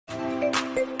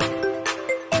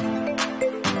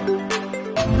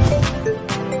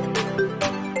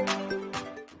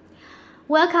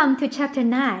Welcome to Chapter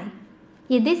 9.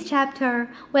 In this chapter,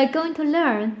 we're going to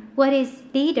learn what is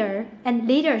leader and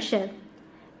leadership,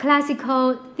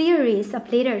 classical theories of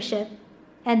leadership,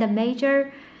 and the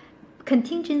major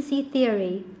contingency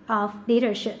theory of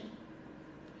leadership.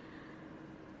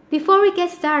 Before we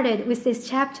get started with this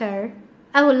chapter,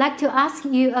 I would like to ask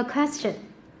you a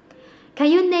question.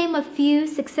 Can you name a few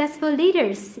successful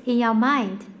leaders in your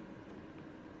mind?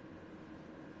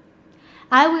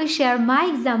 I will share my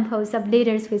examples of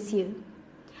leaders with you.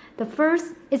 The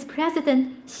first is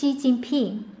President Xi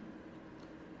Jinping.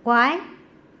 Why?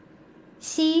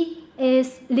 Xi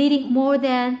is leading more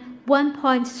than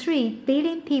 1.3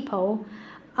 billion people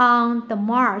on the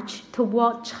march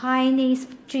toward Chinese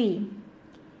dream,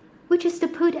 which is to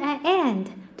put an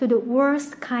end to the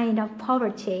worst kind of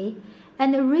poverty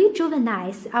and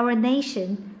rejuvenate our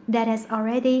nation that has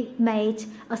already made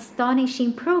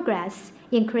astonishing progress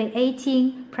in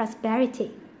creating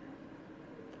prosperity.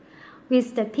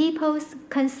 With the people's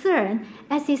concern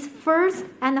as his first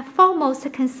and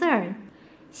foremost concern,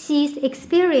 Xi's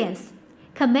experience,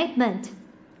 commitment,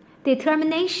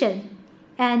 determination,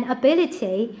 and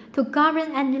ability to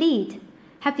govern and lead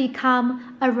have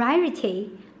become a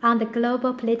rarity on the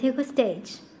global political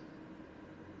stage.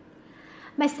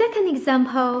 My second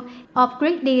example of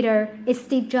great leader is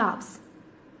Steve Jobs.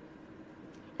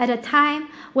 At a time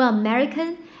when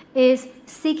America is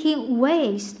seeking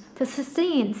ways to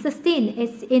sustain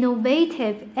its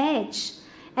innovative edge,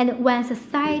 and when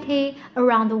society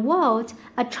around the world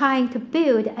are trying to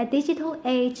build a digital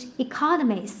age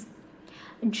economies,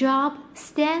 Jobs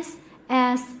stands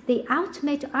as the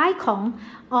ultimate icon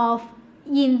of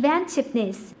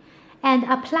inventiveness and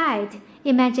applied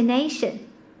imagination.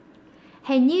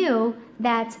 He knew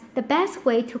that the best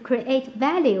way to create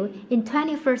value in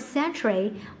 21st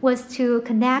century was to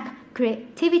connect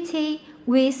creativity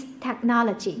with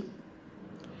technology.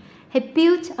 He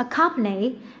built a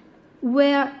company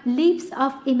where leaps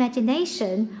of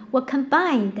imagination were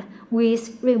combined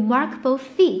with remarkable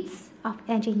feats of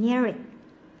engineering.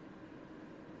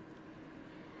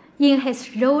 In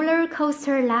his roller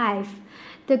coaster life,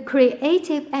 the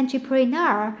creative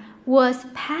entrepreneur was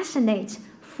passionate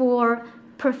for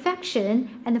perfection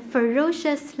and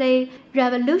ferociously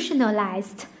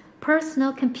revolutionized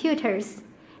personal computers,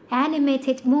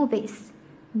 animated movies,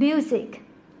 music,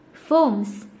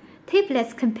 phones,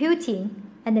 tapeless computing,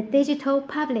 and digital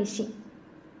publishing.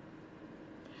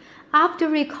 After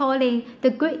recalling the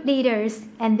great leaders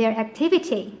and their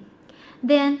activity,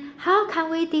 then how can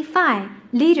we define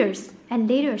leaders and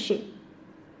leadership?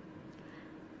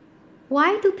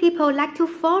 Why do people like to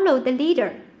follow the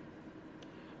leader?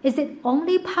 Is it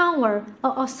only power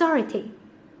or authority?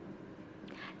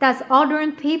 Does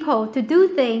ordering people to do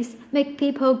things make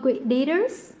people great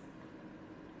leaders?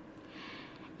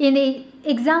 In the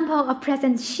example of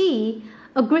President Xi,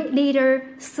 a great leader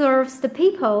serves the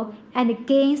people and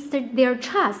gains their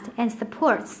trust and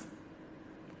supports.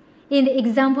 In the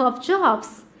example of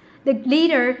Jobs, the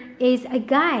leader is a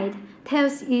guide,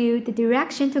 tells you the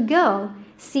direction to go,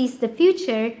 sees the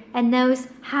future, and knows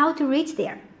how to reach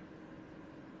there.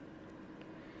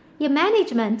 In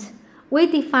management, we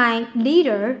define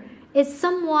leader as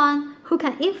someone who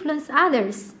can influence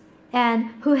others and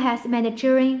who has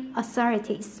managerial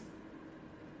authorities.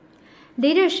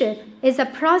 Leadership is a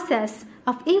process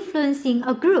of influencing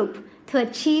a group to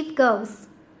achieve goals.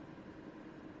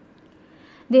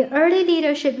 The early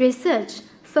leadership research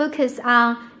focused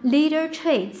on leader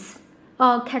traits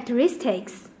or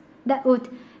characteristics that would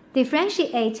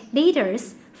differentiate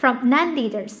leaders from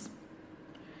non-leaders.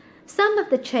 Some of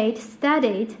the traits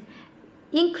studied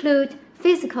include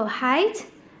physical height,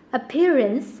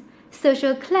 appearance,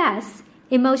 social class,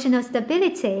 emotional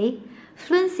stability,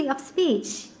 fluency of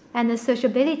speech, and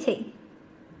sociability.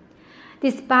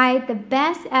 Despite the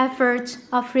best efforts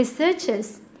of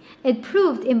researchers, it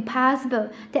proved impossible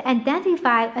to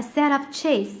identify a set of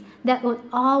traits that would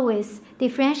always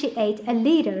differentiate a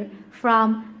leader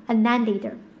from a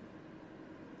non-leader.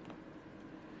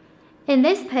 In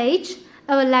this page,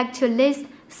 I would like to list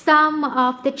some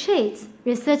of the traits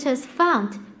researchers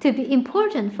found to be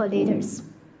important for leaders.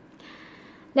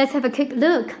 Let's have a quick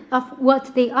look of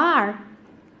what they are,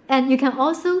 and you can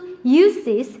also use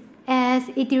this as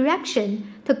a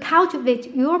direction to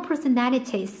cultivate your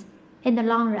personalities in the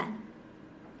long run.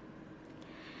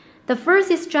 The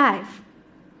first is drive.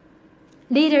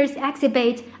 Leaders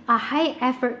exhibit a high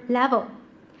effort level.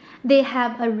 They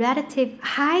have a relative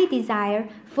high desire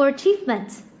for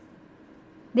achievement.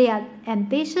 They are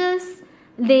ambitious,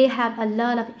 they have a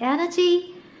lot of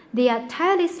energy, they are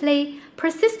tirelessly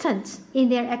persistent in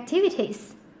their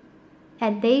activities,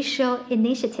 and they show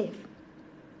initiative.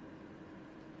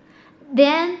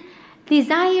 Then,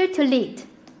 desire to lead.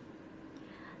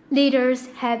 Leaders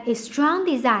have a strong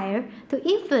desire to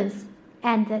influence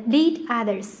and lead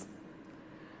others.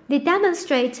 They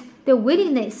demonstrate the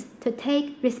willingness to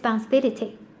take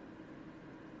responsibility.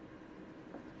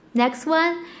 Next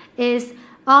one is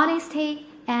honesty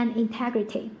and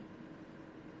integrity.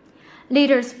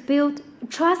 Leaders build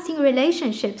trusting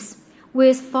relationships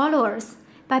with followers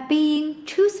by being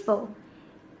truthful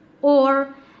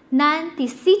or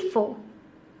non-deceitful,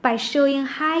 by showing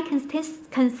high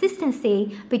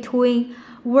consistency between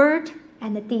word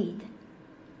and deed.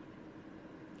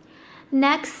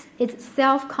 Next is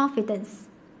self-confidence.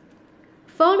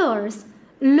 Followers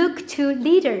look to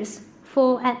leaders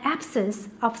for an absence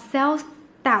of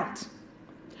self-doubt.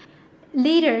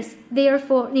 Leaders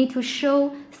therefore need to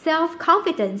show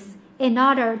self-confidence in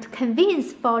order to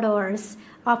convince followers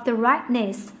of the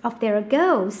rightness of their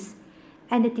goals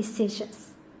and decisions.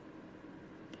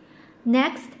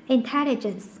 Next,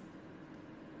 intelligence.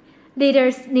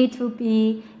 Leaders need to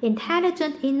be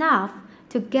intelligent enough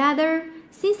to gather,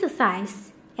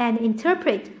 synthesize, and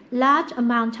interpret large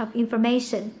amounts of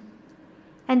information.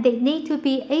 And they need to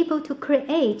be able to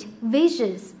create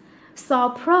visions,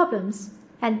 solve problems,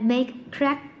 and make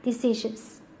correct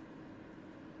decisions.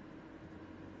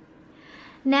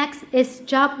 Next is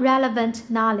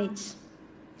job-relevant knowledge.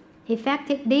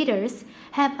 Effective leaders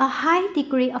have a high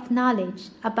degree of knowledge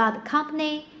about the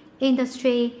company,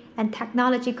 industry, and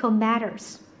technological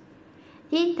matters.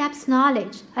 In-depth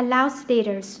knowledge allows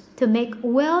leaders to make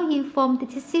well-informed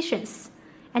decisions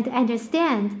and to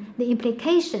understand the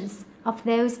implications of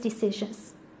those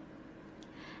decisions.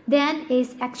 Then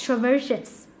is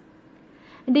extroversions.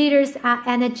 Leaders are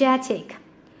energetic,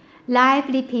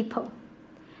 lively people.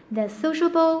 They're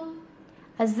sociable,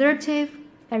 assertive,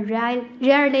 and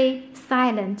rarely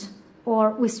silent or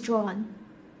withdrawn.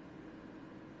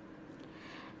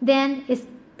 Then is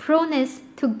proneness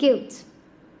to guilt.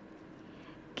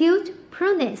 Guilt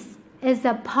proneness is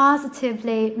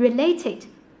positively related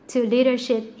to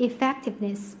leadership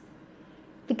effectiveness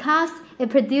because it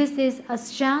produces a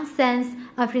strong sense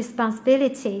of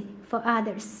responsibility for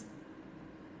others.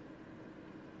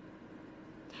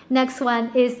 Next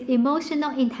one is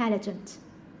emotional intelligence.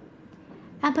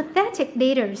 Empathetic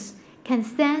leaders can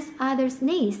sense others'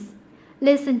 needs,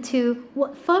 listen to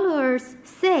what followers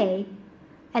say,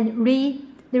 and read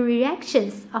the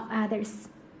reactions of others.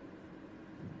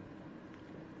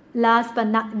 Last but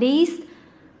not least,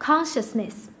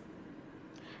 consciousness.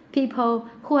 People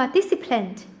who are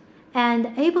disciplined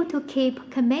and able to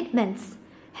keep commitments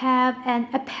have an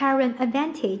apparent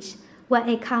advantage when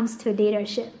it comes to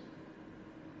leadership.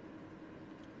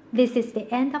 This is the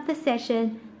end of the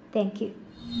session. Thank you.